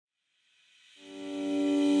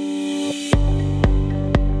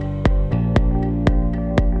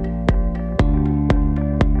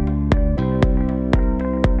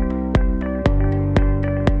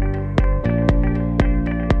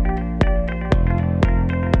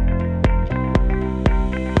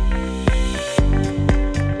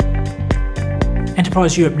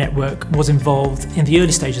Enterprise Europe Network was involved in the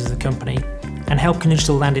early stages of the company and helped Canadian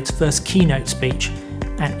Digital land its first keynote speech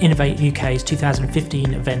at Innovate UK's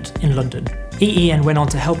 2015 event in London. EEN went on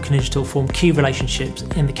to help Canadian Digital form key relationships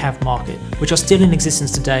in the CAV market, which are still in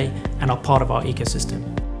existence today and are part of our ecosystem.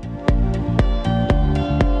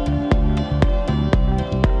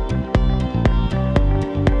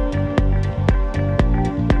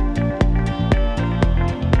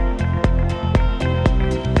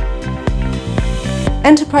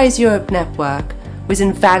 Enterprise Europe Network was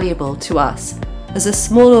invaluable to us as a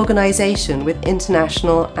small organisation with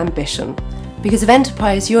international ambition. Because of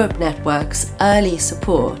Enterprise Europe Network's early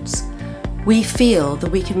support, we feel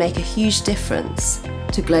that we can make a huge difference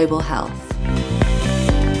to global health.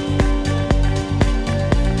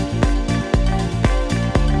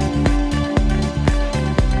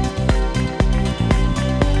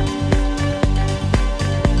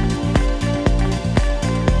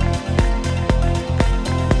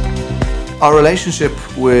 Our relationship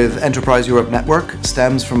with Enterprise Europe Network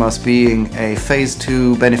stems from us being a Phase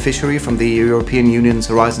 2 beneficiary from the European Union's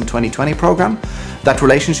Horizon 2020 programme. That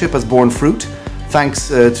relationship has borne fruit thanks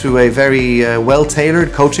to a very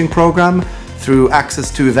well-tailored coaching programme, through access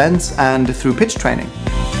to events and through pitch training.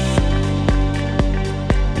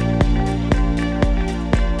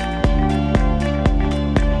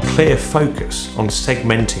 Clear focus on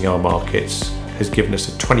segmenting our markets has given us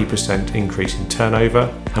a 20% increase in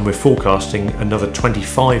turnover, and we're forecasting another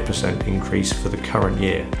 25% increase for the current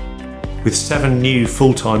year. With 7 new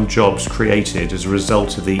full-time jobs created as a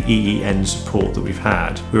result of the EEN support that we've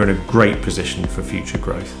had, we're in a great position for future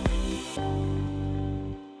growth.